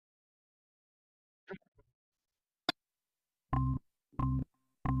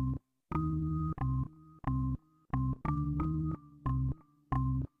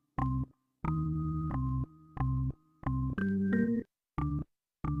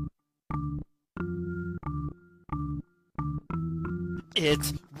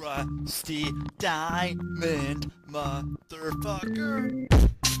It's Rusty Diamond, motherfucker.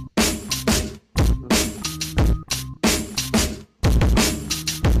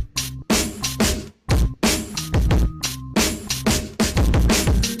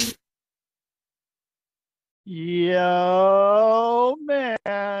 Yo,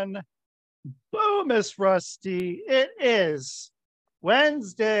 man. Boom, Miss Rusty. It is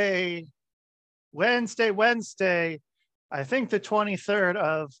Wednesday. Wednesday. I think the 23rd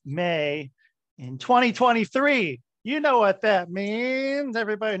of May in 2023. You know what that means.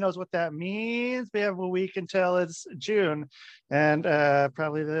 Everybody knows what that means. We have a week until it's June and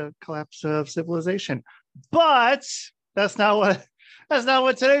probably the collapse of civilization. But that's not what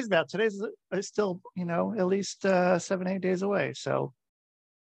today's about. Today's still, at least 7, 8 days away. So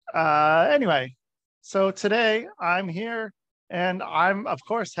anyway, so today I'm here and I'm, of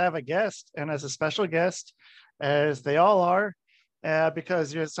course, have a guest, and as a special guest, as they all are,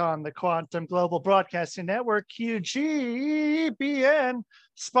 because it's on the Quantum Global Broadcasting Network, QGBN,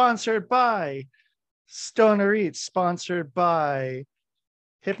 sponsored by Stoner Eats, sponsored by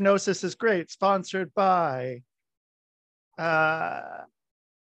Hypnosis is Great, sponsored by Hardcore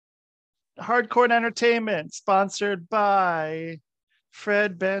Entertainment, sponsored by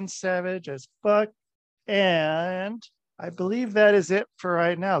Fred Ben Savage as fuck. And I believe that is it for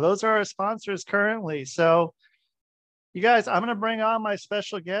right now. Those are our sponsors currently. So, you guys, I'm going to bring on my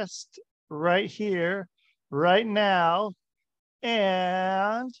special guest right here, right now.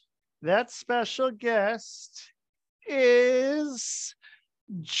 And that special guest is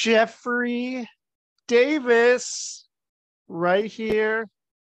Jeffrey Davis, right here,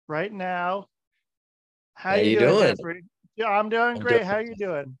 right now. How you doing, Jeffrey? Yeah, I'm doing great. How you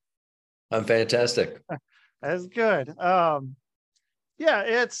doing? I'm fantastic. That's good. Yeah,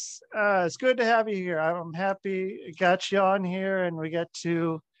 it's good to have you here. I'm happy got you on here, and we get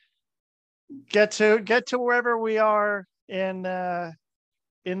to wherever we are in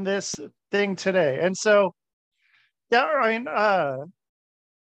this thing today. And so, yeah, I mean,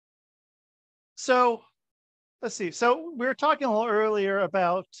 so let's see. So we were talking a little earlier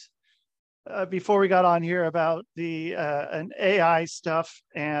about before we got on here about the an AI stuff.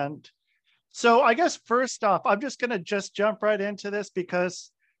 And so I guess first off, I'm just going to just jump right into this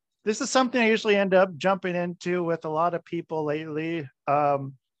because this is something I usually end up jumping into with a lot of people lately. I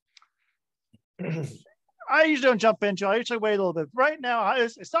usually don't jump into. I usually wait a little bit. Right now,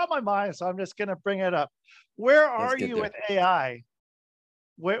 it's not my mind, so I'm just going to bring it up. Where are you with AI?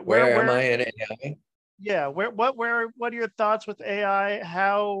 Where am I in AI? Yeah, what are your thoughts with AI?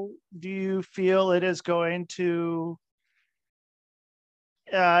 How do you feel it is going to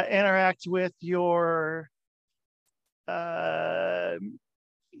interact with uh,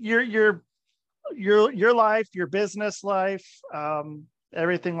 your your life, your business life,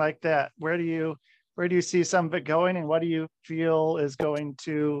 everything like that? Where do you see some of it going, and what do you feel is going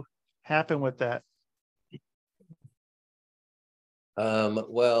to happen with that?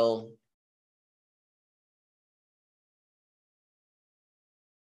 Well,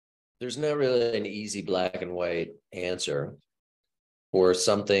 there's not really an easy black and white answer for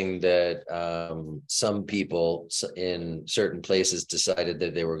something that some people in certain places decided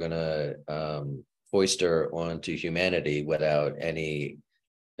that they were going to foister onto humanity without any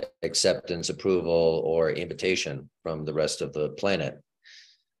acceptance, approval, or invitation from the rest of the planet.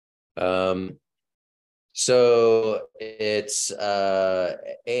 So it's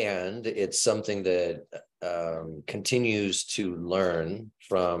something that continues to learn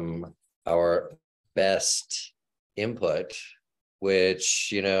from our best input,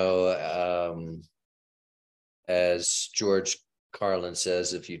 which, as George Carlin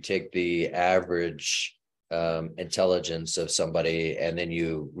says, if you take the average intelligence of somebody and then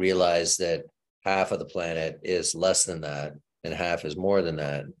you realize that half of the planet is less than that and half is more than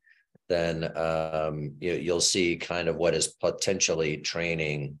that, then you'll see kind of what is potentially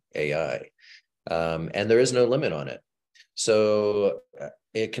training AI. And there is no limit on it. So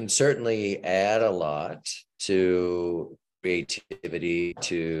it can certainly add a lot to creativity,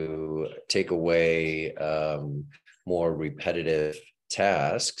 to take away more repetitive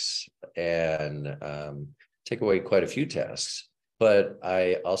tasks and take away quite a few tasks. But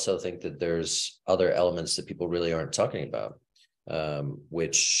I also think that there's other elements that people really aren't talking about,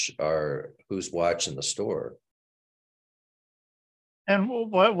 which are who's watching the store. And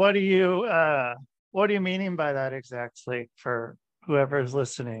what do you meaning by that exactly for whoever is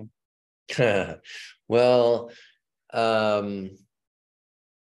listening? Well, I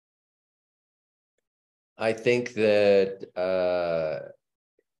think that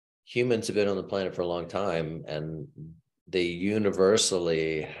humans have been on the planet for a long time, and they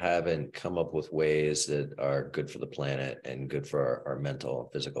universally haven't come up with ways that are good for the planet and good for our mental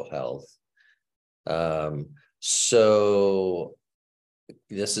and physical health. So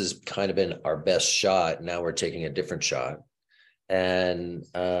this has kind of been our best shot. Now we're taking a different shot. And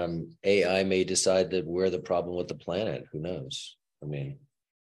AI may decide that we're the problem with the planet. Who knows? I mean,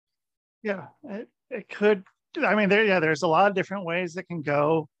 Yeah, it could. I mean, there's a lot of different ways it can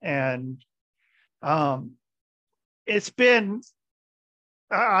go, and it's been.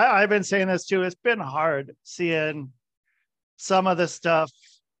 I've been saying this too. It's been hard seeing some of the stuff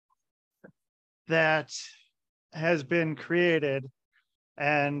that has been created,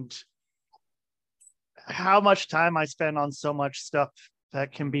 and how much time I spend on so much stuff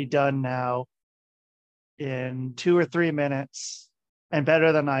that can be done now in 2 or 3 minutes and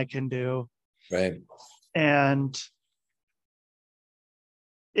better than I can do. right. And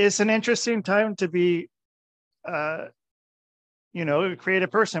it's an interesting time to be, a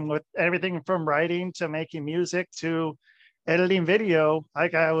creative person, with everything from writing to making music to editing video.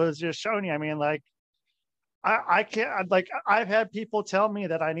 Like I was just showing you, I mean, like, I can't, like, I've had people tell me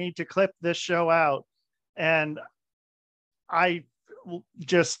that I need to clip this show out, and I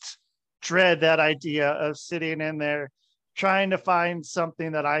just dread that idea of sitting in there trying to find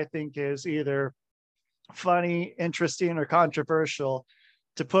something that I think is either funny, interesting, or controversial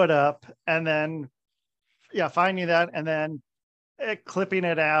to put up, and then finding that, and then clipping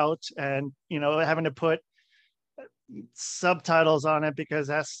it out, and having to put subtitles on it because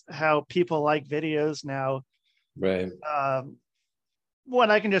that's how people like videos now. Right.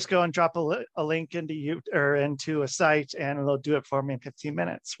 When I can just go and drop a link into you or into a site, and they'll do it for me in 15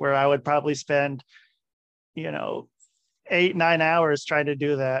 minutes, where I would probably spend 8-9 hours trying to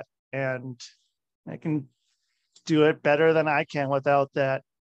do that, and I can do it better than I can without that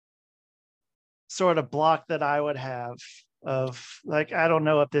sort of block that I would have of, like, I don't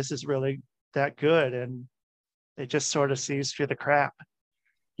know if this is really that good, and it just sort of sees through the crap.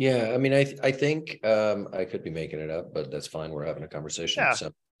 Yeah, I mean, I think I could be making it up, but that's fine. We're having a conversation. Yeah.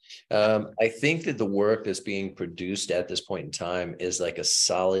 So I think that the work that's being produced at this point in time is like a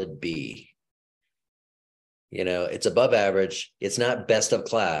solid B. It's above average. It's not best of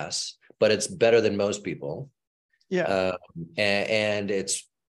class, but it's better than most people. Yeah. And it's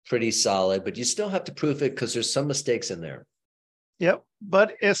pretty solid, but you still have to prove it because there's some mistakes in there. Yep.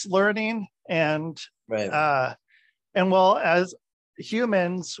 But it's learning, and Right. well, as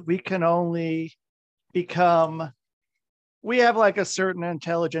humans, we can only become, we have like a certain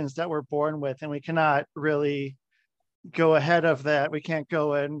intelligence that we're born with, and we cannot really go ahead of that. We can't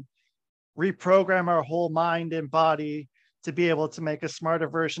go and reprogram our whole mind and body to be able to make a smarter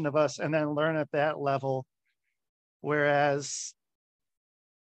version of us and then learn at that level, whereas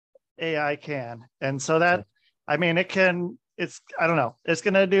AI can. And so that, I mean, I don't know, it's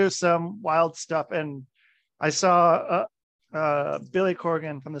going to do some wild stuff. And I saw Billy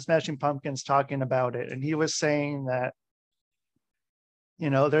Corgan from the Smashing Pumpkins talking about it, and he was saying that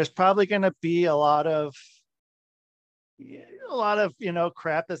there's probably going to be a lot of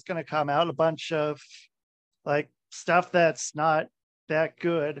crap that's going to come out, a bunch of like stuff that's not that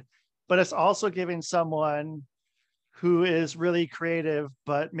good, but it's also giving someone who is really creative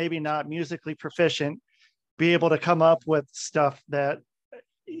but maybe not musically proficient be able to come up with stuff that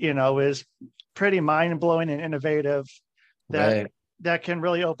is pretty mind-blowing and innovative, that Right. that can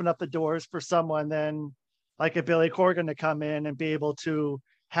really open up the doors for someone then like a Billy Corgan to come in and be able to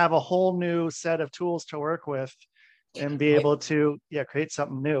have a whole new set of tools to work with and be able to create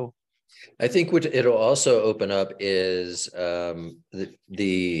something new. I think what it'll also open up is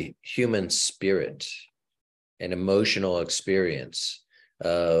the human spirit and emotional experience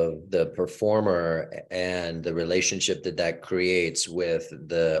of the performer and the relationship that creates with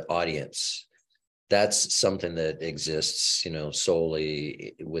the audience. That's something that exists,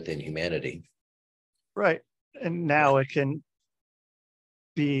 solely within humanity. Right. And now it can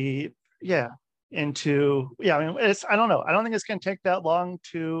be, I mean, I don't know. I don't think it's going to take that long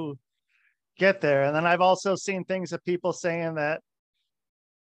to get there. And then I've also seen things of people saying that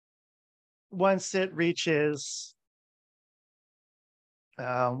once it reaches,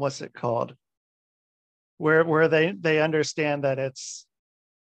 what's it called? Where they understand that it's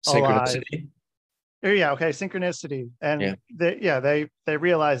alive. Synchronicity. Yeah, okay, synchronicity. And they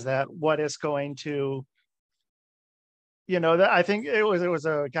realize that what is going to, that I think it was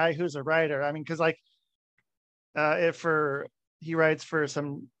a guy who's a writer. I mean, because like he writes for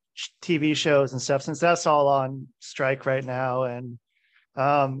some TV shows and stuff, since that's all on strike right now, and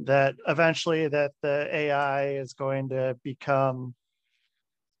that eventually that the AI is going to become,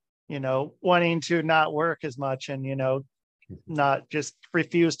 wanting to not work as much, and not just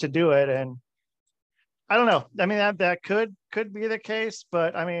refuse to do it. And I don't know. I mean, that could be the case,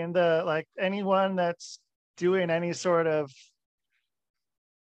 but I mean, like anyone that's doing any sort of,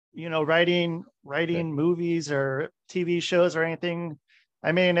 writing movies or TV shows or anything,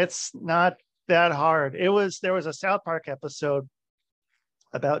 I mean, it's not that hard. There was a South Park episode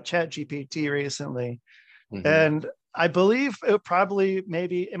about Chat GPT recently, and I believe it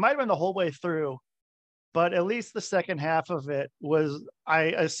might have been the whole way through, but at least the second half of it was, I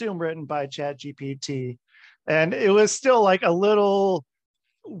assume, written by Chat GPT, and it was still like a little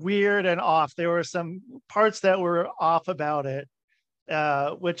weird and off. There were some parts that were off about it,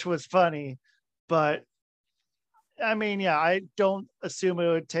 which was funny, but I mean, yeah, I don't assume it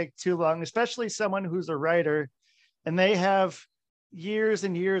would take too long, especially someone who's a writer and they have years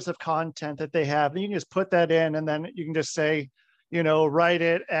and years of content that they have. And you can just put that in and then you can just say, write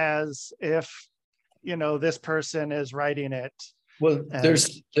it as if, this person is writing it. Well,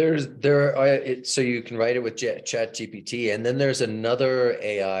 so you can write it with Chat GPT, and then there's another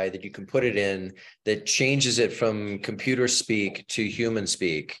AI that you can put it in that changes it from computer speak to human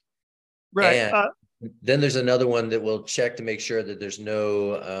speak. Right. And then there's another one that will check to make sure that there's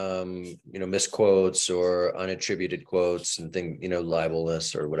no, misquotes or unattributed quotes and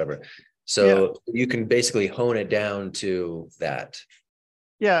libelous or whatever. So you can basically hone it down to that.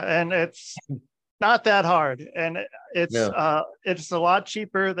 Yeah, and it's not that hard, and it's a lot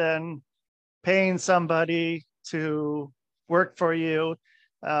cheaper than paying somebody to work for you.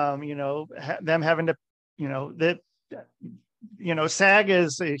 Them having to, SAG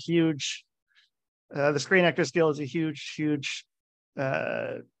is a huge. The Screen Actors Guild is a huge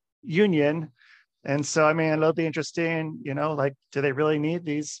union, and so I mean, it'll be interesting. Like, do they really need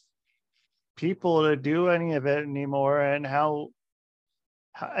these people to do any of it anymore, and how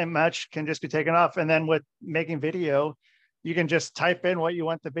much can just be taken off? And then with making video, you can just type in what you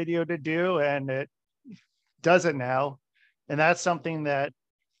want the video to do and it does it now. And that's something that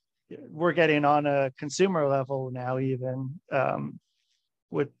we're getting on a consumer level now, even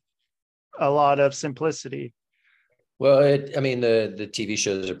with a lot of simplicity. Well, the TV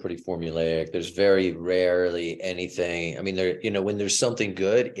shows are pretty formulaic. There's very rarely anything. I mean, when there's something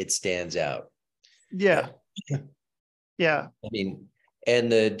good, it stands out. Yeah. Yeah. I mean,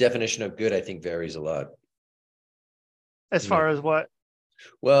 and the definition of good, I think, varies a lot. As far as what?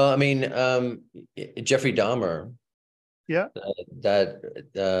 Well, I mean, Jeffrey Dahmer. Yeah. That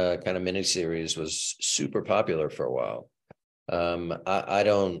kind of miniseries was super popular for a while.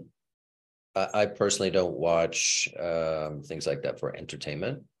 I personally don't watch things like that for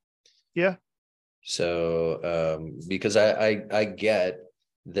entertainment. Yeah. So because I get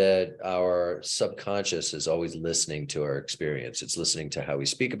that our subconscious is always listening to our experience. It's listening to how we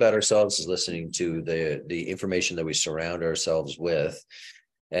speak about ourselves, is listening to the information that we surround ourselves with.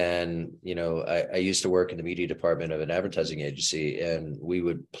 And, I used to work in the media department of an advertising agency, and we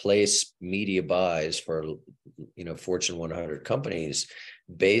would place media buys for, Fortune 100 companies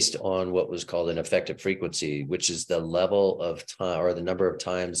based on what was called an effective frequency, which is the level of time or the number of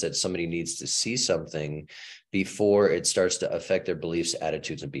times that somebody needs to see something before it starts to affect their beliefs,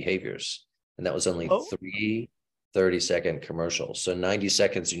 attitudes, and behaviors. And that was only 3 30-second commercials. So 90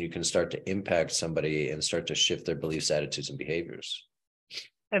 seconds, and you can start to impact somebody and start to shift their beliefs, attitudes, and behaviors.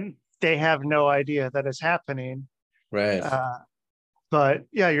 And they have no idea that it's happening. Right. But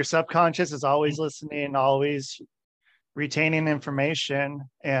yeah, your subconscious is always listening, always retaining information.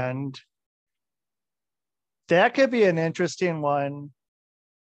 And that could be an interesting one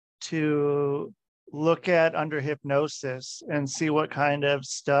to look at under hypnosis and see what kind of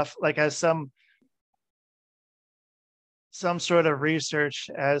stuff, like as some sort of research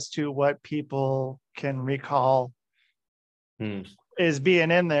as to what people can recall is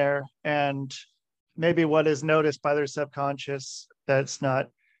being in there, and maybe what is noticed by their subconscious that's not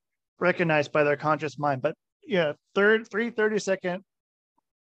recognized by their conscious mind. But yeah, 30-second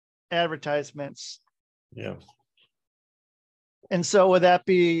advertisements. Yeah. And so would that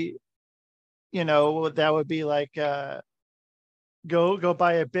be, that would be like go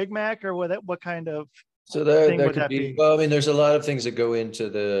buy a Big Mac, or what kind of so there could be? Well, I mean, there's a lot of things that go into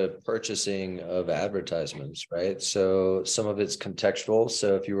the purchasing of advertisements, right? So some of it's contextual.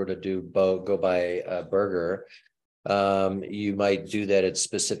 So if you were to go buy a burger, you might do that at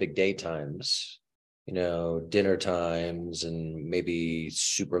specific day times, dinner times, and maybe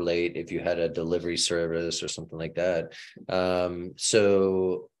super late if you had a delivery service or something like that.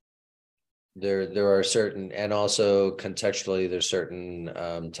 So there are certain, and also contextually, there's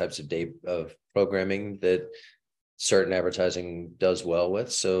certain types of programming that certain advertising does well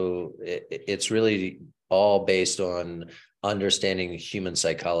with. So it's really all based on understanding human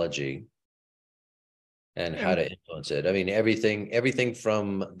psychology and how And to influence it. I mean, everything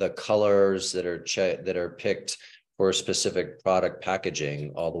from the colors that are picked for a specific product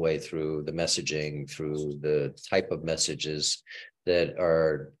packaging, all the way through the messaging, through the type of messages that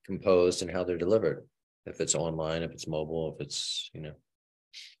are composed and how they're delivered. If it's online, if it's mobile, if it's,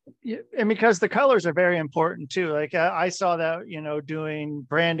 yeah, and because the colors are very important too. Like I saw that, doing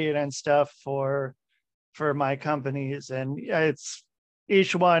branding and stuff for my companies, and it's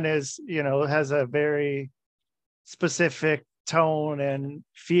each one is, has a very specific tone and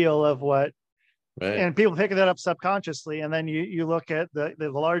feel of what, right. and people pick that up subconsciously. And then you look at the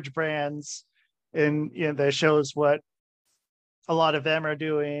large brands, and that shows what a lot of them are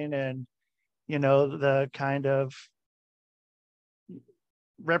doing, and the kind of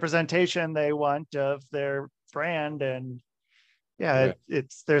representation they want of their brand. And yeah, Right.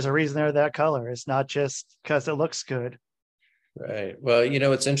 it's there's a reason they're that color. It's not just because it looks good. Right. Well,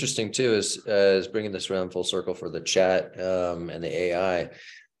 what's interesting too is bringing this around full circle for the chat and the AI.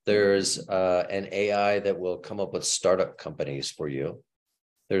 There's an AI that will come up with startup companies for you.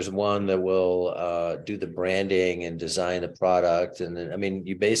 There's one that will do the branding and design the product. And then, I mean,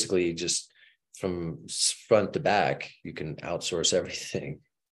 you basically just from front to back, you can outsource everything.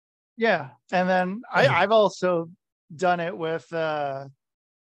 Yeah. And then I've also done it with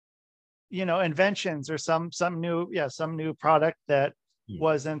inventions, or some new product that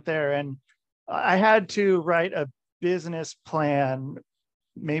wasn't there. And I had to write a business plan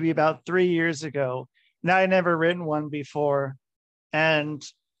maybe about 3 years ago. Now, I never written one before. And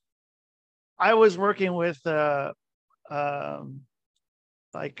I was working with it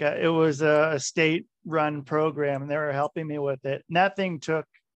was a state run program, and they were helping me with it. And that thing took,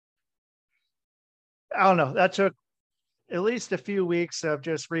 I don't know, that took at least a few weeks of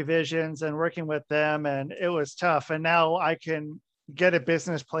just revisions and working with them. And it was tough. And now I can get a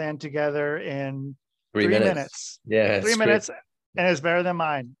business plan together in 3 minutes. Yeah, Three it's great. minutes, and it's better than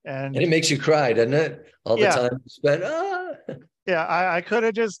mine. And And it makes you cry, doesn't it? All the yeah, time spent. yeah, I could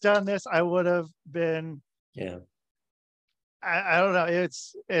have just done this. I would have been, Yeah. I don't know.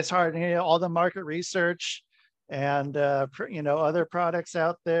 It's hard. All the market research and other products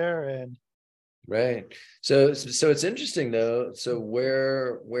out there. And Right. So it's interesting though. So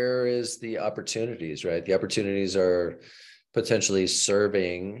where is the opportunities, right? The opportunities are potentially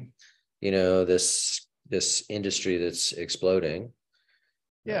serving, this industry that's exploding.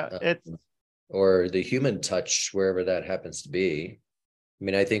 yeah, uh, it's or the human touch, wherever that happens to be. I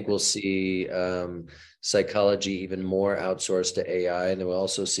mean, I think we'll see psychology even more outsourced to AI, and then we'll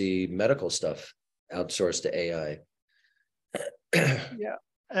also see medical stuff outsourced to AI. yeah.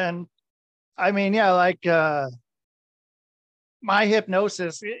 And I mean, yeah, like my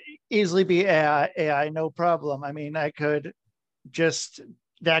hypnosis easily be AI, no problem. I mean, that could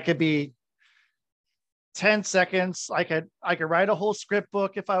be 10 seconds. I could write a whole script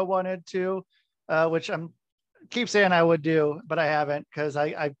book if I wanted to, which I'm keep saying I would do, but I haven't, because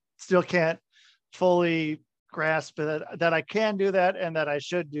I still can't fully grasp that I can do that, and that I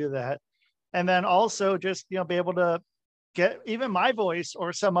should do that. And then also just, be able to get even my voice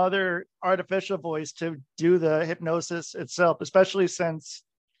or some other artificial voice to do the hypnosis itself, especially since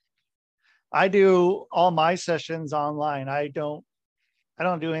I do all my sessions online. I don't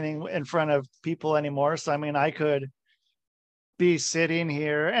do anything in front of people anymore. So I mean, I could be sitting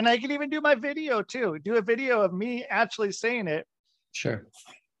here, and I can even do my video too. Do a video of me actually saying it, Sure.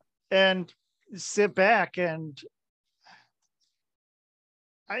 and sit back. And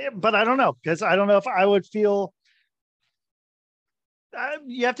but I don't know, because I don't know if I would feel.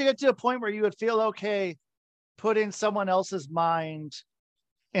 You have to get to a point where you would feel okay putting someone else's mind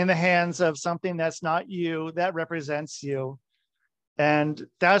in the hands of something that's not you, that represents you. And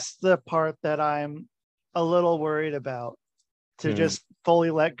that's the part that I'm a little worried about, to just fully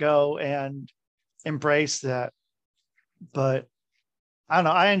let go and embrace that. But I don't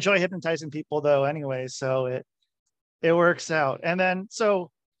know. I enjoy hypnotizing people though anyway, so it works out. And then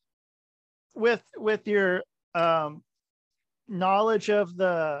so with your knowledge of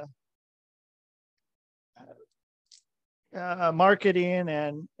the marketing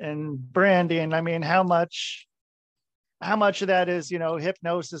and branding, I mean, how much of that is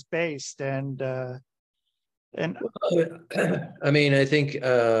hypnosis based, and I mean, I think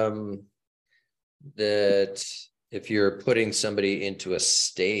that if you're putting somebody into a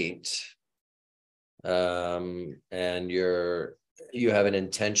state, and you have an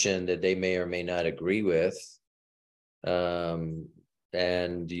intention that they may or may not agree with,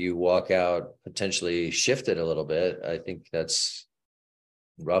 and you walk out potentially shifted a little bit, I think that's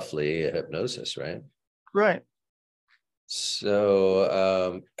roughly a hypnosis, right? right.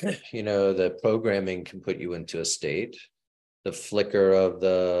 So, the programming can put you into a state. The flicker of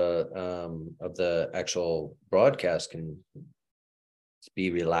the actual broadcast can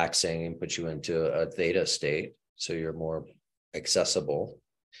be relaxing and put you into a theta state, so you're more accessible.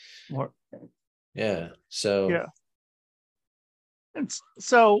 More, Yeah. So yeah. And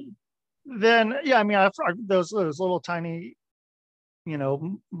so then, yeah, I mean, those little tiny, I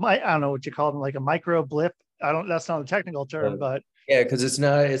don't know what you call them, like a micro blip. That's not a technical term, but yeah, because it's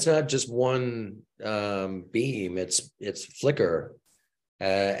not just one beam. It's flicker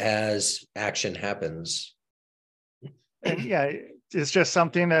as action happens. and yeah, it's just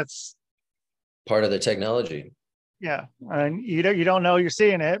something that's, Part of the technology. yeah, and you don't know you're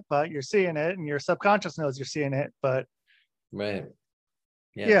seeing it, but you're seeing it, and your subconscious knows you're seeing it, but Right.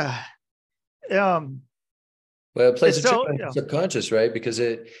 Yeah. yeah, Well, it plays it's a trick so, on your subconscious, right? Because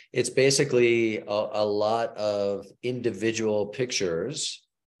it's basically a lot of individual pictures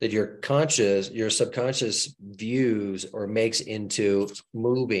that your subconscious views or makes into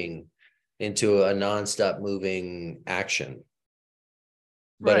moving into a nonstop moving action.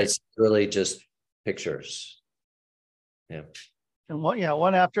 But right. it's really just pictures. Yeah. And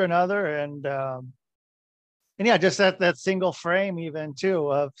one after another, and yeah, just that single frame even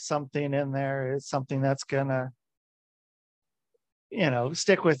too of something in there is something that's gonna,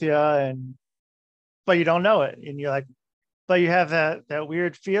 stick with you, and but you don't know it, and you're like, but you have that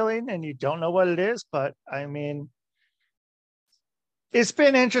weird feeling, and you don't know what it is. But I mean, it's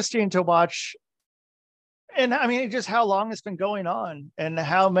been interesting to watch, and I mean, just how long it's been going on, and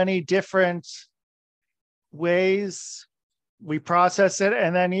how many different ways we process it,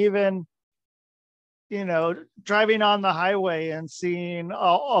 and then even driving on the highway and seeing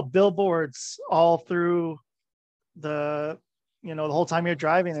all billboards all through the whole time you're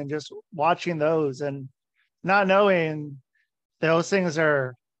driving, and just watching those and not knowing those things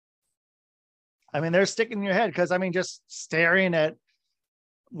are, I mean, they're sticking in your head, because I mean, just staring at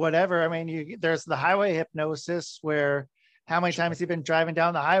whatever, I mean, there's the highway hypnosis, where how many times you've been driving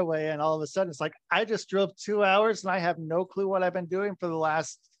down the highway, and all of a sudden it's like, I just drove 2 hours and I have no clue what I've been doing for the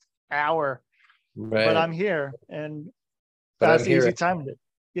last hour, but Right. I'm here, and But that's I'm the easy here. time to,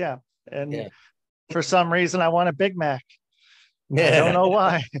 yeah. And Yeah. for some reason I want a Big Mac. I don't Yeah. know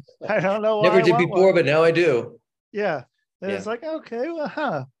why. I don't know why Never I did want before, one. but now I do. Yeah. And Yeah. it's like, okay, well,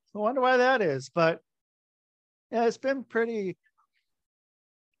 I wonder why that is. But yeah, it's been pretty,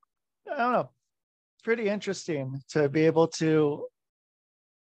 I don't know, pretty interesting to be able to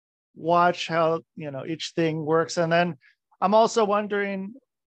watch how, each thing works. And then I'm also wondering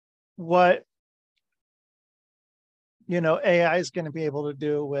what, AI is going to be able to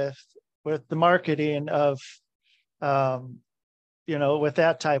do with the marketing of, um, with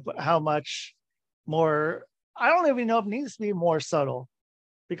that type, how much more, I don't even know if it needs to be more subtle,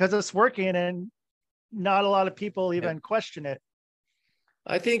 because it's working and not a lot of people Yeah. even question it.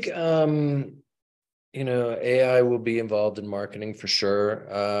 I think AI will be involved in marketing for sure.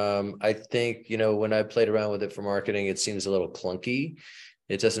 I think, when I played around with it for marketing, it seems a little clunky.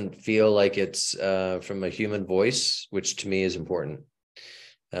 It doesn't feel like it's from a human voice, which to me is important.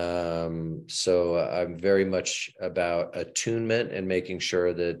 So I'm very much about attunement and making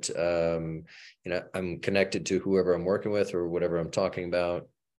sure that I'm connected to whoever I'm working with or whatever I'm talking about.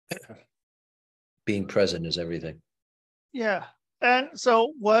 Being present is everything. Yeah. And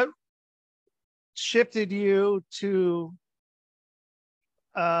so what shifted you to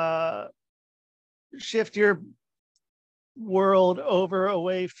uh shift your world over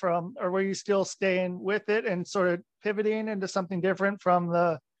away from, or were you still staying with it and sort of pivoting into something different from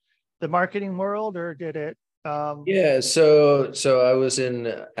the marketing world, or did it Yeah, so I was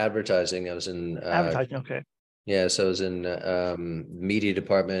in advertising. I was in advertising? Okay. yeah, so I was in media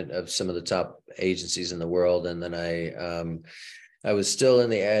department of some of the top agencies in the world, and then I was still in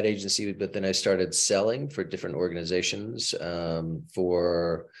the ad agency, but then I started selling for different organizations,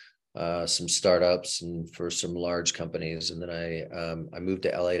 for some startups and for some large companies, and then I moved to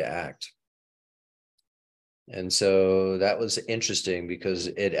LA to act. And so that was interesting because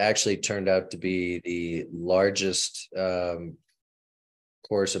it actually turned out to be the largest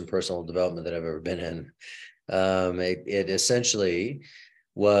course in personal development that I've ever been in. It essentially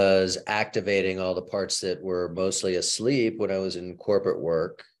was activating all the parts that were mostly asleep when I was in corporate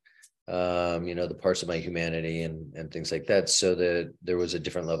work, the parts of my humanity and things like that, so that there was a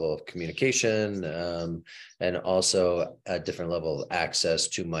different level of communication, and also a different level of access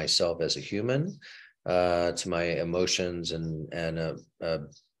to myself as a human, to my emotions, and a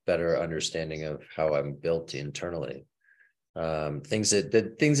better understanding of how I'm built internally. Things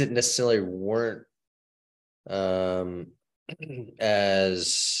that necessarily weren't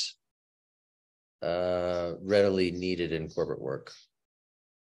as readily needed in corporate work.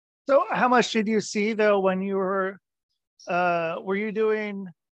 So how much did you see though when you were you doing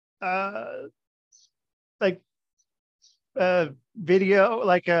like video,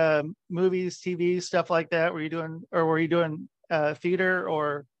 like movies, TV, stuff like that? Were you doing theater,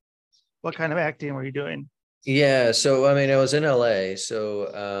 or what kind of acting were you doing? Yeah, so I mean, I was in LA,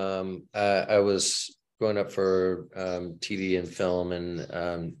 so I was growing up for TV and film,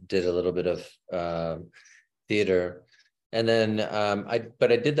 and did a little bit of theater, and then I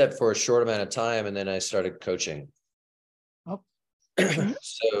did that for a short amount of time, and then I started coaching. Oh.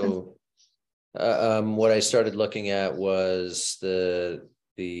 So what I started looking at was the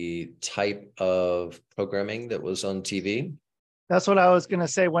type of programming that was on TV. That's what I was gonna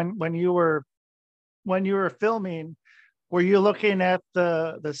say. When you were filming, were you looking at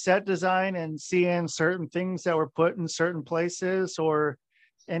the set design and seeing certain things that were put in certain places, or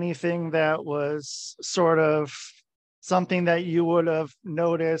anything that was sort of something that you would have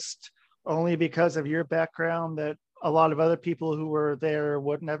noticed only because of your background that a lot of other people who were there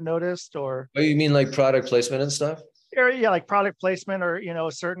wouldn't have noticed? Or Oh, you mean like product placement and stuff? yeah, like product placement, or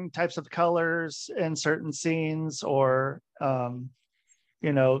certain types of colors in certain scenes, or certain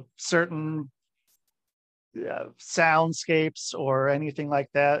soundscapes or anything like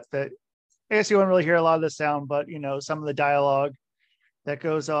that. That I guess you won't really hear a lot of the sound, but some of the dialogue that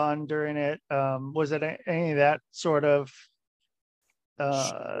goes on during it. Was it any of that sort of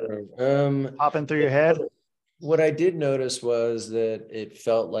popping through your head? What I did notice was that it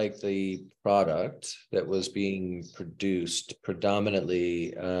felt like the product that was being produced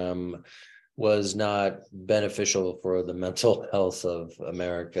predominantly was not beneficial for the mental health of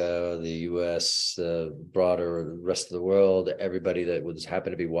America, the US, the broader rest of the world, everybody that was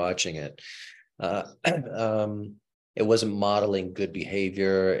happened to be watching it. It wasn't modeling good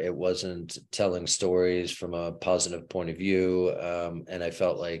behavior. It wasn't telling stories from a positive point of view. And I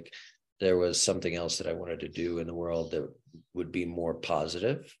felt like there was something else that I wanted to do in the world that would be more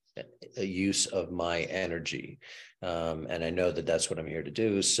positive, a use of my energy. And I know that that's what I'm here to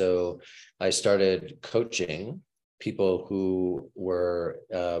do. So I started coaching people who were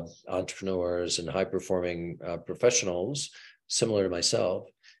entrepreneurs and high-performing professionals, similar to myself,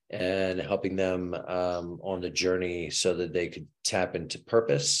 and helping them on the journey so that they could tap into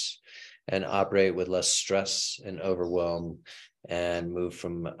purpose and operate with less stress and overwhelm, and move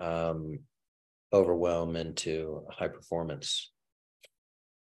from overwhelm into high performance.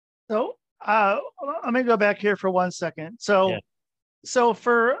 So let me go back here for 1 second. So, Yeah. so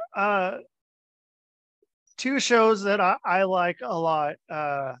for two shows that I like a lot,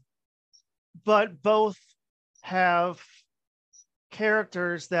 but both have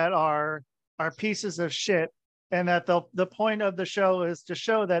characters that are pieces of shit, and that the point of the show is to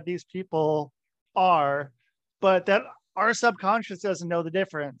show that these people are, but that our subconscious doesn't know the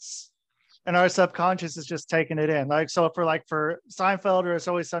difference, and our subconscious is just taking it in. Like, so for Seinfeld or It's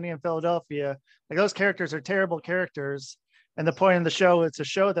Always Sunny in Philadelphia, like those characters are terrible characters, and the point of the show is to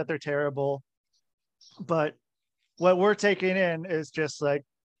show that they're terrible, but what we're taking in is just like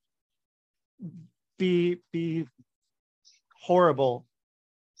be horrible.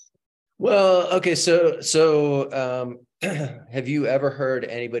 Well, okay, so have you ever heard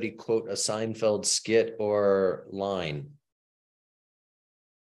anybody quote a Seinfeld skit or line?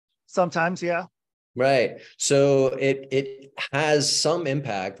 Sometimes, yeah. Right. So it has some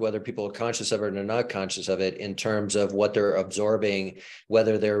impact, whether people are conscious of it or not conscious of it, in terms of what they're absorbing,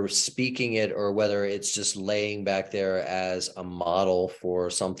 whether they're speaking it or whether it's just laying back there as a model for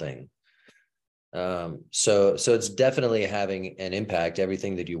something. So it's definitely having an impact.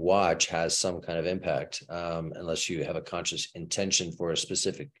 Everything that you watch has some kind of impact, unless you have a conscious intention for a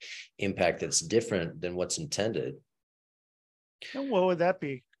specific impact that's different than what's intended. And what would that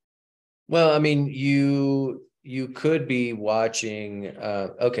be? Well, I mean, you could be watching.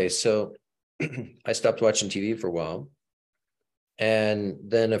 Okay, so I stopped watching TV for a while, and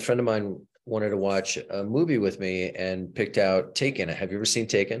then a friend of mine wanted to watch a movie with me and picked out Taken. Have you ever seen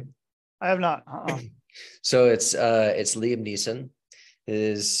Taken? I have not. So it's Liam Neeson.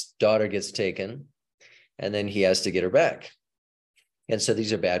 His daughter gets taken, and then he has to get her back. And so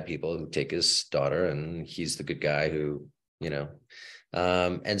these are bad people who take his daughter, and he's the good guy who,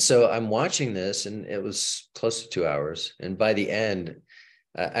 and so I'm watching this, and it was close to 2 hours. And by the end,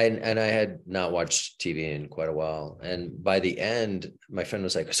 I had not watched TV in quite a while. And by the end, my friend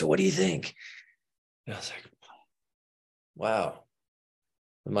was like, "So what do you think?" And I was like, "Wow,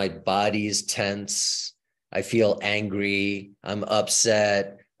 my body's tense. I feel angry. I'm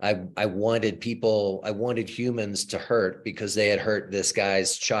upset. I wanted humans to hurt because they had hurt this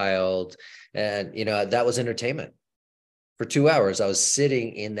guy's child. And, that was entertainment. For 2 hours, I was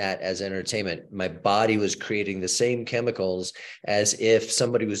sitting in that as entertainment. My body was creating the same chemicals as if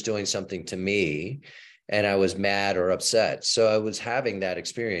somebody was doing something to me and I was mad or upset. So I was having that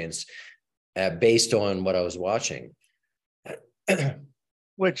experience based on what I was watching.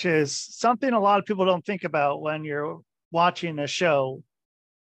 Which is something a lot of people don't think about when you're watching a show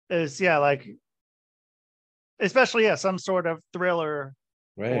is, like, especially, some sort of thriller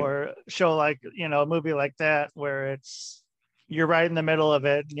Right. or show, like, a movie like that, where you're right in the middle of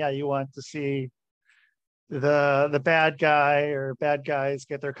it. And you want to see the bad guy or bad guys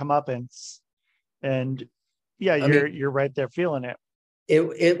get their comeuppance. And you're right there feeling it.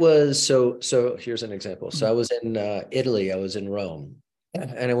 It was so here's an example. So I was in Italy, I was in Rome,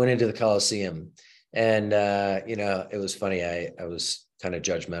 and I went into the Colosseum, and it was funny. I was kind of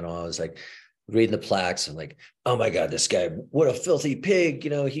judgmental. I was like reading the plaques and like, oh my God, this guy, what a filthy pig,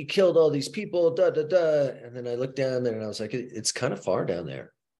 he killed all these people, da da da. And then I looked down there and I was like, it's kind of far down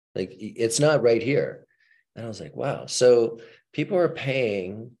there. Like, it's not right here. And I was like, wow. So people are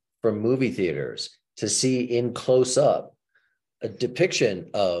paying for movie theaters to see in close up a depiction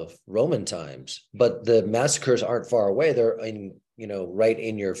of Roman times, but the massacres aren't far away. They're right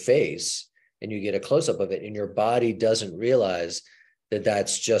in your face, and you get a close up of it, and your body doesn't realize that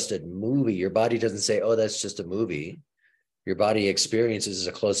that's just a movie. Your body doesn't say, oh, that's just a movie. Your body experiences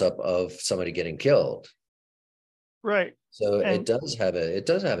a close up of somebody getting killed. Right. So it does have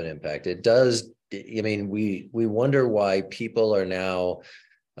an impact. It does. I mean, we wonder why people are now,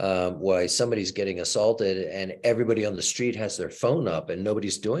 why somebody's getting assaulted and everybody on the street has their phone up and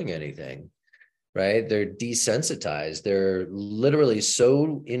nobody's doing anything, right? They're desensitized. They're literally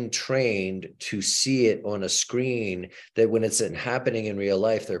so entrained to see it on a screen that when it's happening in real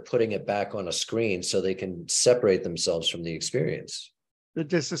life, they're putting it back on a screen so they can separate themselves from the experience. The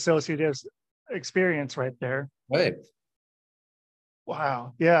disassociative experience right there. Right.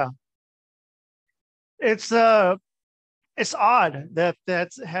 Wow. Yeah. It's odd that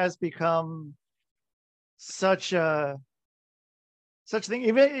has become such a thing.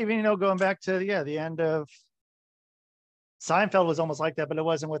 Even going back to the end of Seinfeld was almost like that, but it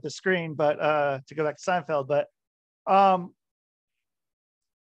wasn't with the screen. But to go back to Seinfeld, but and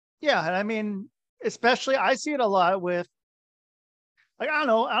I mean, especially I see it a lot with, like, I don't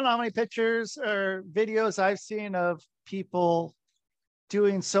know how many pictures or videos I've seen of people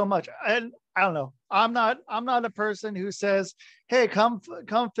doing so much. And I don't know. I'm not a person who says, "Hey, come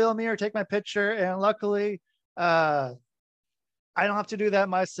film me or take my picture." And luckily, I don't have to do that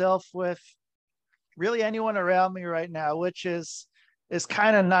myself with really anyone around me right now, which is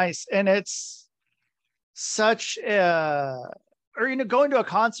kind of nice. And it's such or going to a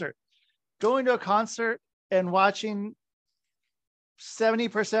concert and watching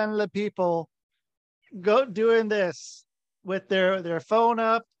 70% of the people go doing this with their phone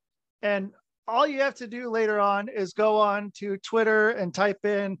up, and all you have to do later on is go on to Twitter and type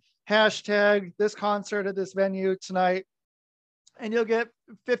in hashtag this concert at this venue tonight, and you'll get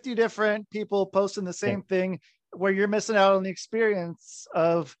 50 different people posting the same thing, where you're missing out on the experience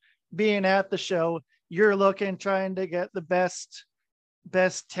of being at the show. You're trying to get the best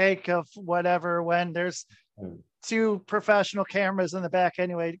take of whatever, when there's two professional cameras in the back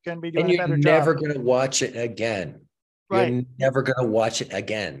anyway, going to be doing a better job. And you're never going to watch it again. Right. You're never going to watch it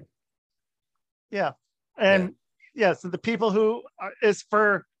again. Yeah. And so the people who is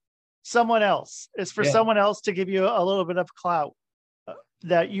for someone else, someone else to give you a little bit of clout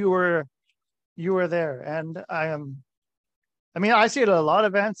that you were there. And I see it at a lot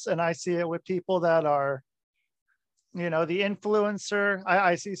of events, and I see it with people that are, the influencer.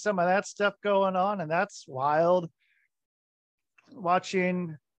 I see some of that stuff going on, and that's wild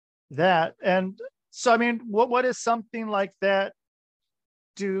watching that. And so, what is something like that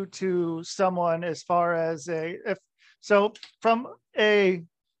do to someone, as far as from a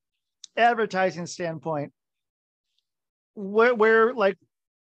advertising standpoint, where like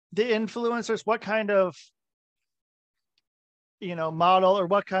the influencers, what kind of model, or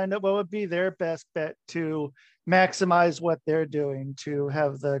what would be their best bet to maximize what they're doing to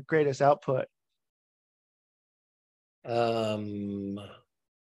have the greatest output?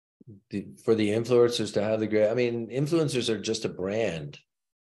 For the influencers to have influencers are just a brand,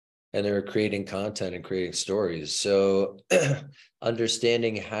 and they're creating content and creating stories. So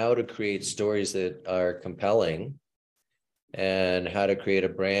understanding how to create stories that are compelling and how to create a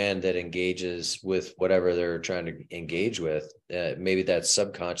brand that engages with whatever they're trying to engage with, maybe that's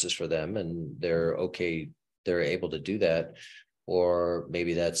subconscious for them and they're able to do that. or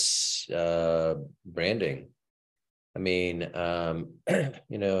maybe that's branding. I mean,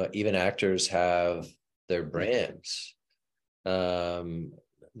 even actors have their brands.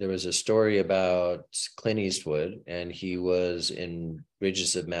 There was a story about Clint Eastwood, and he was in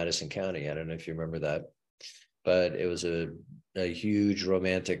Bridges of Madison County. I don't know if you remember that, but it was a huge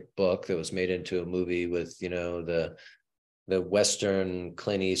romantic book that was made into a movie with, the Western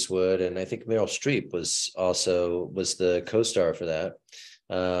Clint Eastwood, and I think Meryl Streep was the co-star for that.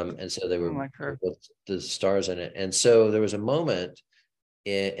 And so they were like her. both the stars in it. And so there was a moment,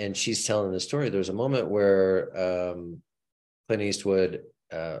 and she's telling the story. There was a moment where Clint Eastwood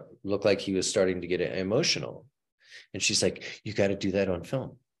looked like he was starting to get emotional. And she's like, "You got to do that on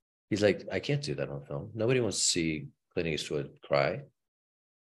film." He's like, "I can't do that on film. Nobody wants to see Clint Eastwood cry."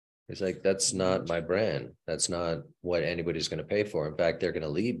 He's like, "That's not my brand. That's not what anybody's going to pay for. In fact, they're going to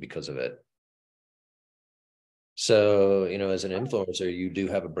leave because of it." So, as an influencer, you do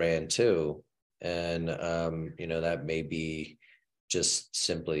have a brand too. And, that may be just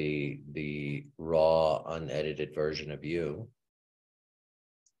simply the raw, unedited version of you.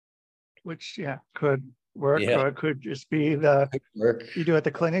 Which, could work, Yeah. or it could just be Work. you do it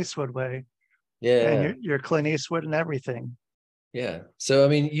the Clint Eastwood way. Yeah. And you're Clint Eastwood and everything. Yeah. So, I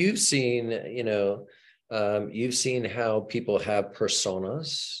mean, you've seen how people have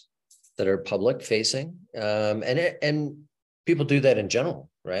personas that are public facing, and people do that in general,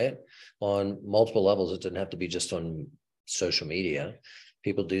 right? On multiple levels. It doesn't have to be just on social media.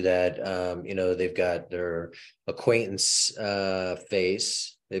 People do that. They've got their acquaintance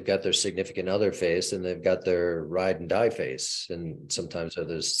face, they've got their significant other face, and they've got their ride and die face. And sometimes they're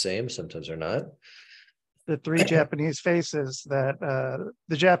the same, sometimes they're not. The three Japanese faces that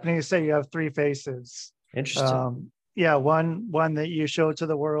the Japanese say you have three faces. Interesting. One that you show to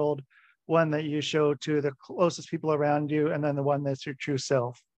the world, one that you show to the closest people around you, and then the one that's your true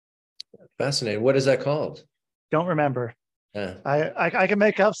self. Fascinating. What is that called? Don't remember. I can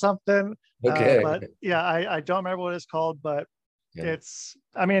make up something. Okay. But I don't remember what it's called, but it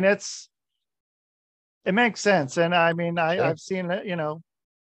makes sense. And I mean, I've seen it,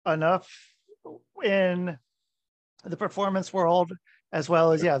 enough in the performance world, as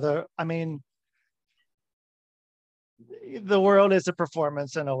well as the world is a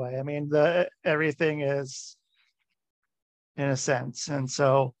performance in a way. I mean, everything is, in a sense. And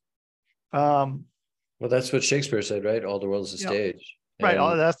so well, that's what Shakespeare said, right? All the world is a stage. Right.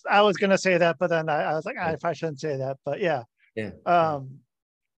 I was gonna say that, but then I was like, I probably shouldn't say that, but yeah.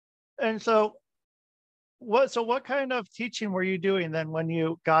 And so what kind of teaching were you doing then when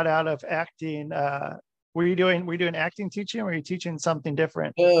you got out of acting? Were you doing acting teaching, or were you teaching something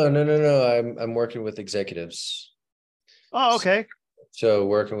different? No. I'm working with executives. Oh, okay. So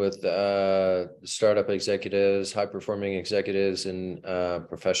working with startup executives, high performing executives, and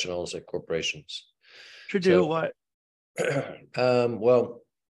professionals at corporations. To do what? Well,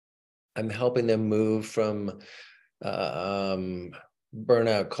 I'm helping them move from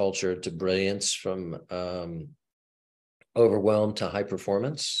burnout culture to brilliance, from overwhelm to high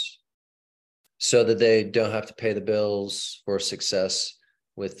performance, so that they don't have to pay the bills for success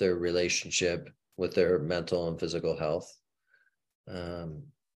with their relationship, with their mental and physical health. And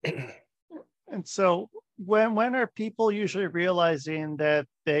so when are people usually realizing that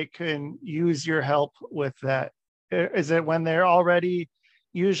they can use your help with that? Is it when they're already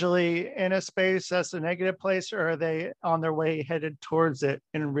usually in a space that's a negative place, or are they on their way headed towards it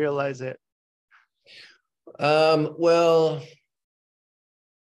and realize it? Well,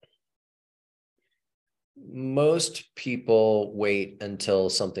 most people wait until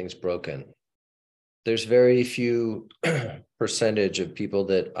something's broken. There's very few percentage of people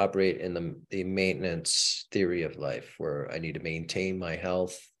that operate in the maintenance theory of life, where I need to maintain my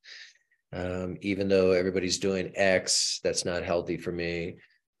health. Even though everybody's doing X, that's not healthy for me.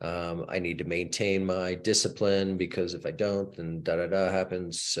 I need to maintain my discipline, because if I don't, then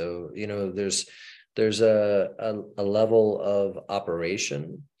happens. So, there's a level of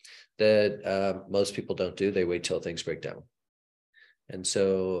operation that most people don't do. They wait till things break down. And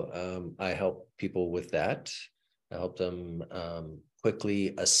so I help people with that. I help them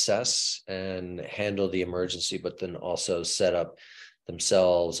quickly assess and handle the emergency, but then also set up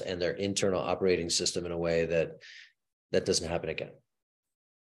themselves and their internal operating system in a way that doesn't happen again.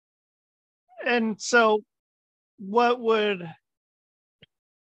 And so what would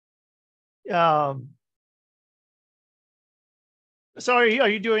so are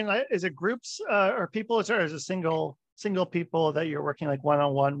you doing, like, is it groups or people, or is it single people that you're working like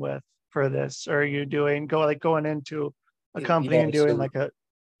one-on-one with for this? Or are you going into a company and doing like a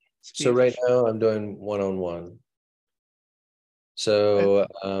speech? So right now I'm doing one-on-one. So,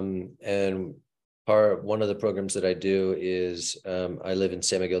 and one of the programs that I do is I live in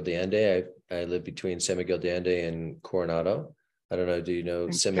San Miguel de Allende. I live between San Miguel de Allende and Coronado. I don't know. Do you know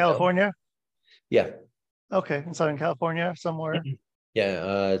In San Miguel? California? Yeah. Okay, in Southern California somewhere.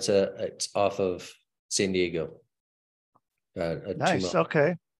 Yeah, it's off of San Diego. A Nice.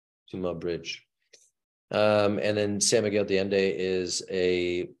 Okay. 2 mile bridge. And then San Miguel de Allende is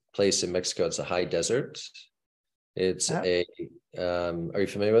a place in Mexico. It's a high desert. It's Uh, are you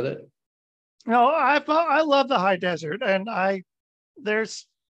familiar with it? No, I love the high desert, and there's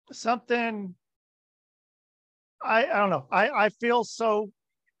something I don't know. I feel so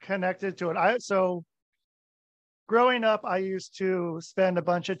connected to it. So growing up, I used to spend a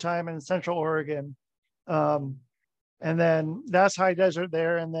bunch of time in Central Oregon, um, and then that's high desert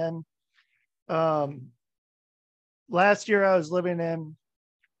there. And then um, last year I was living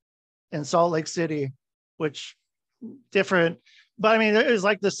in Salt Lake City, which different, but I mean it was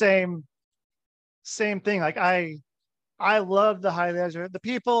like the same thing. Like I love the high desert. The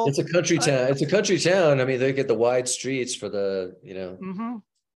people. It's a country town. It's a country town. I mean, they get the wide streets for the, Mhm.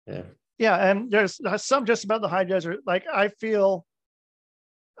 yeah. Yeah, and there's some just about the high desert. Like I feel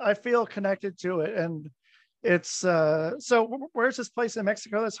connected to it, and it's so where's this place in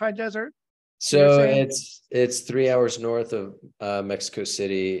Mexico that's high desert? You're So saying? it's 3 hours north of Mexico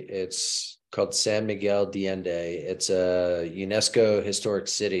City. It's called San Miguel de Allende. It's a UNESCO historic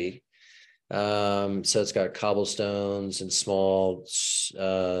city. So it's got cobblestones and small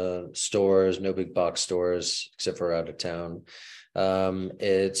stores, no big box stores except for out of town.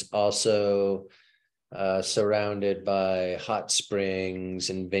 It's also surrounded by hot springs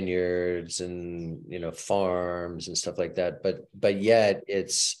and vineyards and farms and stuff like that. But yet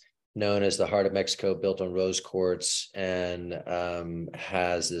it's known as the heart of Mexico, built on rose quartz, and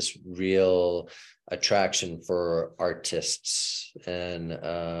has this real attraction for artists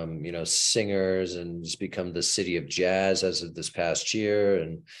and singers, and it's become the city of jazz as of this past year.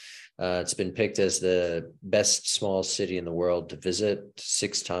 And it's been picked as the best small city in the world to visit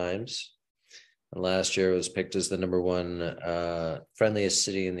 6 times. And last year it was picked as the #1 friendliest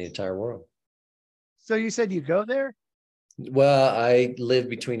city in the entire world. So you said you go there? Well, I live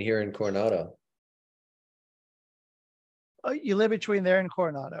between here and Coronado. Oh, you live between there and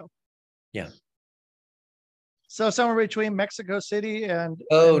Coronado. Yeah. So somewhere between Mexico City and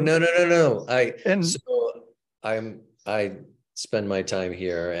Oh, and, no. and I spend my time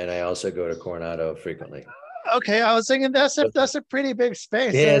here, and I also go to Coronado frequently. okay, I was thinking that's a pretty big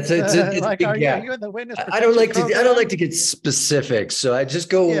space. Yeah, That's it's a like big are gap. you in the witness I don't protection like to I don't program? like to get specific, so I just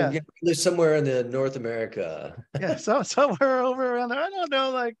go Yeah, live somewhere in the North America. yeah. So somewhere over around there. I don't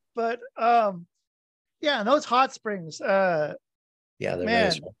know, like, but yeah, and those hot springs, Yeah, they're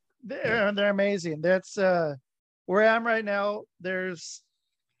nice. man, Yeah. they're amazing. That's where I'm right now. There's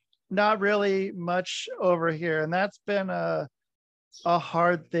not really much over here, and that's been a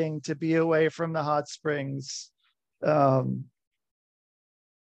hard thing to be away from the hot springs. Um,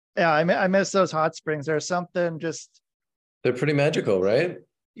 yeah, I miss those hot springs. There's something just They're pretty magical, right?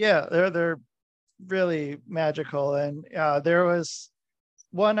 yeah, they're really magical. And there was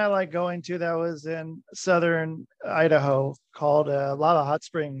one I like going to that was in southern Idaho called Lava Hot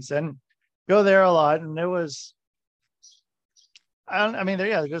Springs, and go there a lot. And it was I mean,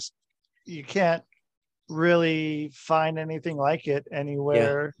 yeah, just you can't really find anything like it Yeah.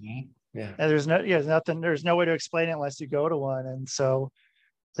 anywhere. Yeah. And there's no way to explain it unless you go to one. And so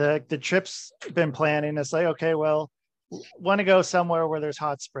the trip's been planning. It's like, okay, well, want to go somewhere where there's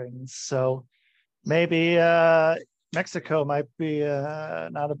hot springs. So maybe Mexico might be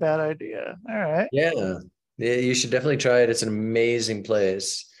not a bad idea. All right. Yeah. Yeah, you should definitely try it. It's an amazing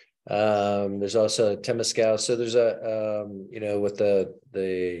place. There's also Temescal. So there's a with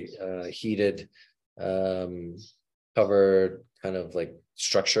the heated covered kind of like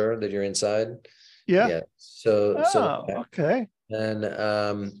structure that you're inside. Yeah. Yeah. So Oh, okay.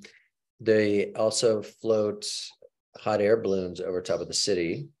 and they also float hot air balloons over top of the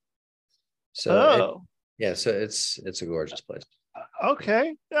city. Oh, Yeah, so it's a gorgeous place.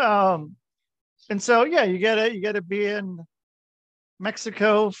 okay. And so yeah, you gotta be in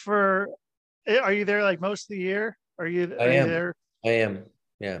Mexico for. Are you there like most of the year? Are you there I am.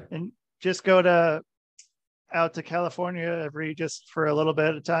 Yeah. and just go to out to California every just for a little bit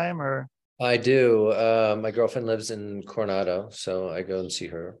at a time, or I do. My girlfriend lives in Coronado, so I go and see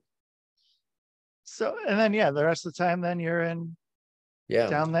her. so? And then yeah, the rest of the time then you're in Yeah.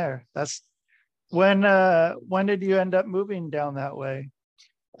 down there. That's when did you end up moving down that way?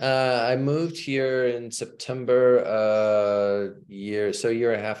 I moved here in September, a year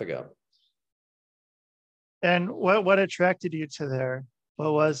and a half ago. And what attracted you to there?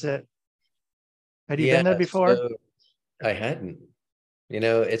 What was it? Had you Yeah, been there before? so I hadn't.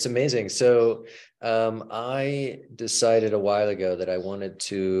 It's amazing. So I decided a while ago that I wanted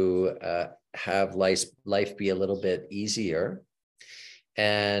to have life be a little bit easier.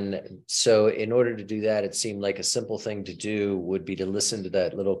 And so in order to do that, it seemed like a simple thing to do would be to listen to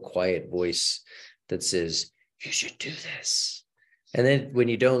that little quiet voice that says, you should do this. And then when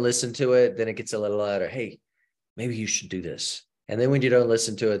you don't listen to it, then it gets a little louder. Hey, maybe you should do this. And then when you don't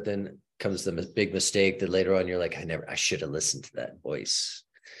listen to it, then comes the big mistake that later on you're like, I should have listened to that voice.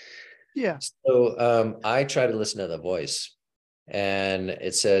 Yeah. So I tried to listen to the voice, and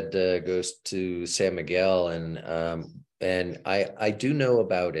it said goes to San Miguel, and I do know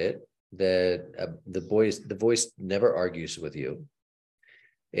about it that the voice never argues with you.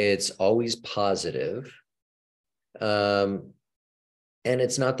 It's always positive, and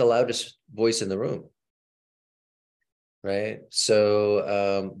it's not the loudest voice in the room. Right.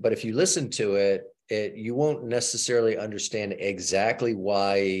 So, but if you listen to it, you won't necessarily understand exactly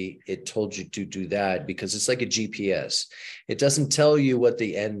why it told you to do that, because it's like a GPS. It doesn't tell you what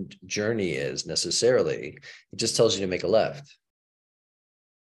the end journey is necessarily. It just tells you to make a left.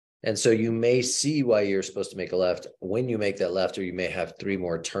 And so you may see why you're supposed to make a left when you make that left, or you may have 3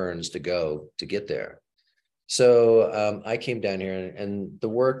 more turns to go to get there. So I came down here, and the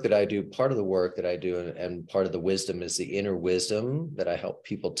work that I do, part of the work that I do, and part of the wisdom is the inner wisdom that I help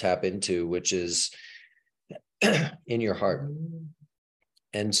people tap into, which is in your heart.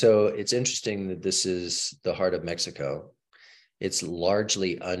 And so it's interesting that this is the heart of Mexico. It's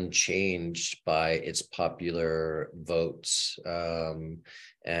largely unchanged by its popular votes,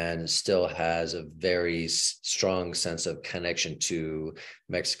 and still has a very strong sense of connection to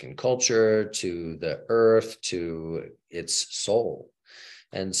Mexican culture, to the earth, to its soul.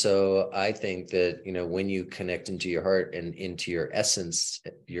 And so I think that, when you connect into your heart and into your essence,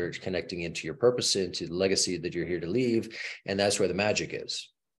 you're connecting into your purpose, into the legacy that you're here to leave. And that's where the magic is.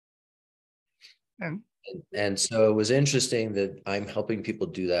 And so it was interesting that I'm helping people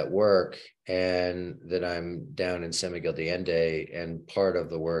do that work, and that I'm down in San Miguel de Allende, and part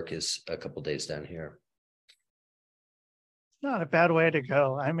of the work is a couple days down here. Not a bad way to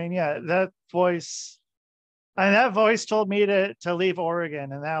go. I mean, yeah, that voice told me to leave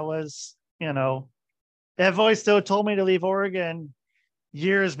Oregon. And that was, that voice though told me to leave Oregon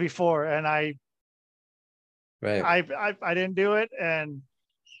years before. And I didn't do it. And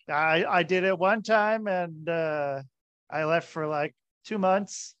I did it one time, and I left for like 2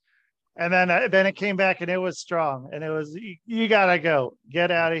 months, and then it came back, and it was strong, and it was, you gotta go,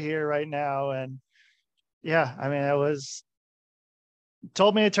 get out of here right now. And yeah, I mean,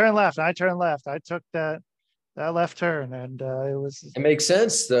 told me to turn left, and I turned left. I took that left turn, and it makes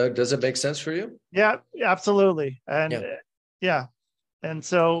sense though. Does it make sense for you? Yeah, absolutely. And yeah. And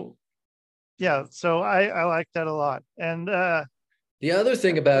so I like that a lot. And the other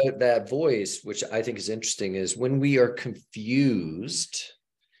thing about that voice, which I think is interesting, is when we are confused,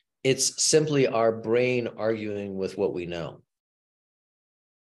 it's simply our brain arguing with what we know.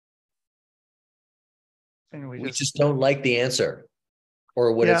 And we just don't like the answer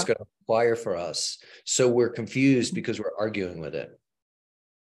or what it's going to require for us. So we're confused because we're arguing with it.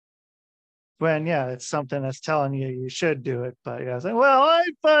 When it's something that's telling you should do it, but you're saying, well,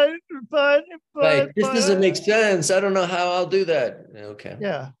 but this doesn't make sense. I don't know how I'll do that. Okay.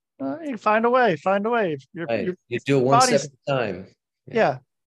 Yeah. You find a way. You do it one step at a time. Yeah.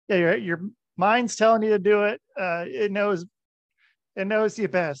 Your mind's telling you to do it. It knows you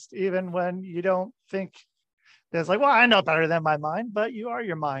best, even when you don't think. It's like, well, I know better than my mind, but you are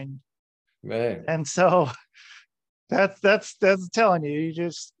your mind. Right. And so that's telling you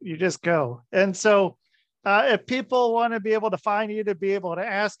just go. And so if people want to be able to find you, to be able to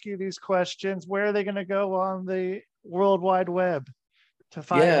ask you these questions, where are they going to go on the World Wide Web to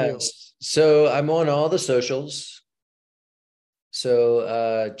find you? So I'm on all the socials.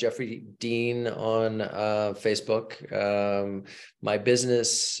 So Jeffrey Dean on Facebook. My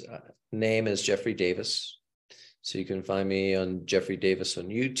business name is Jeffrey Davis. So you can find me on Jeffrey Davis on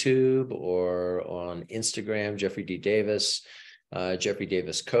YouTube, or on Instagram, Jeffrey D. Davis, Jeffrey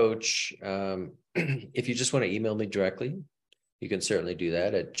Davis Coach. If you just want to email me directly, you can certainly do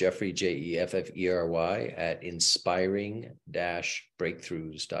that at Jeffrey, Jeffrey, at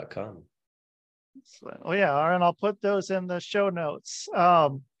inspiring-breakthroughs.com. Oh yeah, and I'll put those in the show notes.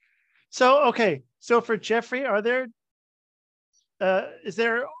 So for Jeffrey, is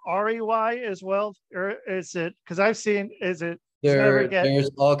there REY as well, or is it, because I've seen, is it there's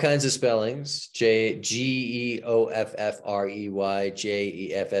all kinds of spellings, GEOFFREY,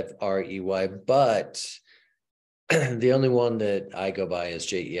 JEFFREY, but The only one that I go by is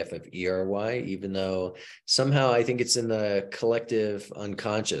JEFFERY, even though somehow I think it's in the collective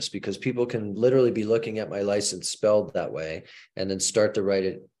unconscious, because people can literally be looking at my license spelled that way and then start to write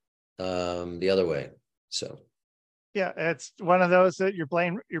it the other way. So Yeah, it's one of those that your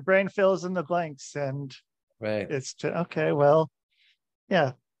brain fills in the blanks, and right. it's okay, well,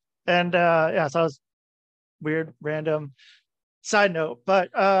 yeah. And yeah, so I was weird, random side note, but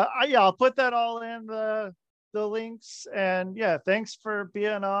yeah, I'll put that all in the links. And yeah, thanks for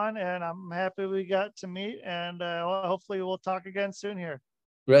being on, and I'm happy we got to meet, and hopefully we'll talk again soon here.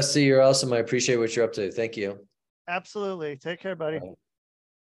 Rusty, you're awesome. I appreciate what you're up to. Thank you. Absolutely. Take care, buddy.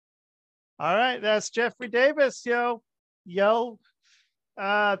 All right, that's Jeffrey Davis. Yo.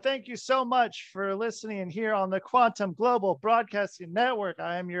 Thank you so much for listening here on the Quantum Global Broadcasting Network.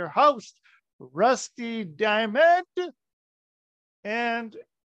 I am your host, Rusty Diamond, and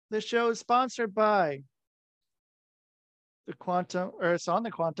the show is sponsored by it's on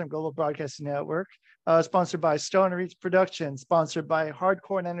the Quantum Global Broadcasting Network, sponsored by Stone Reach Productions, sponsored by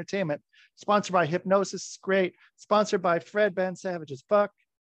Hardcore Entertainment, sponsored by Hypnosis is Great, sponsored by Fred Ben Savage's Fuck,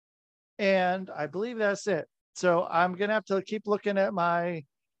 and I believe that's it. So I'm gonna have to keep looking at my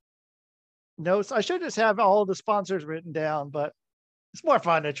notes. I should just have all of the sponsors written down, but it's more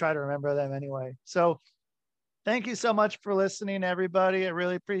fun to try to remember them anyway. So thank you so much for listening, everybody. I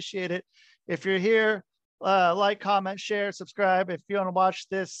really appreciate it. If you're here, like, comment, share, subscribe. If you want to watch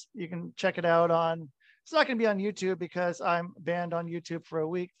this, you can check it out on, it's not going to be on YouTube because I'm banned on YouTube for a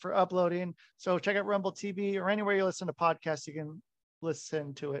week for uploading. So check out Rumble TV, or anywhere you listen to podcasts, you can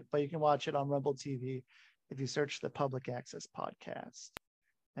listen to it, but you can watch it on Rumble TV if you search the Public Access Podcast.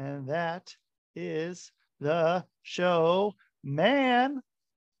 And that is the show, man.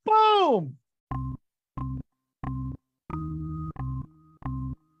 Boom.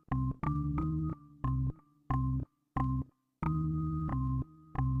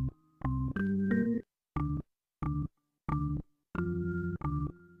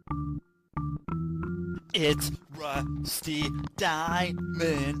 It's Rusty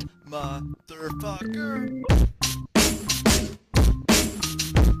Diamond, motherfucker.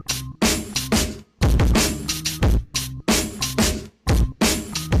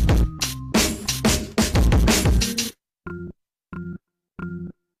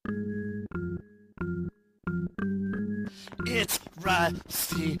 It's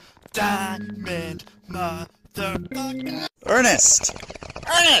Rusty Diamond, motherfucker. Ernest!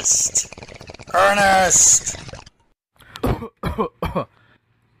 Ernest! Ernest!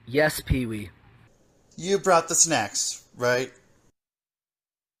 Yes, Pee-wee. You brought the snacks, right?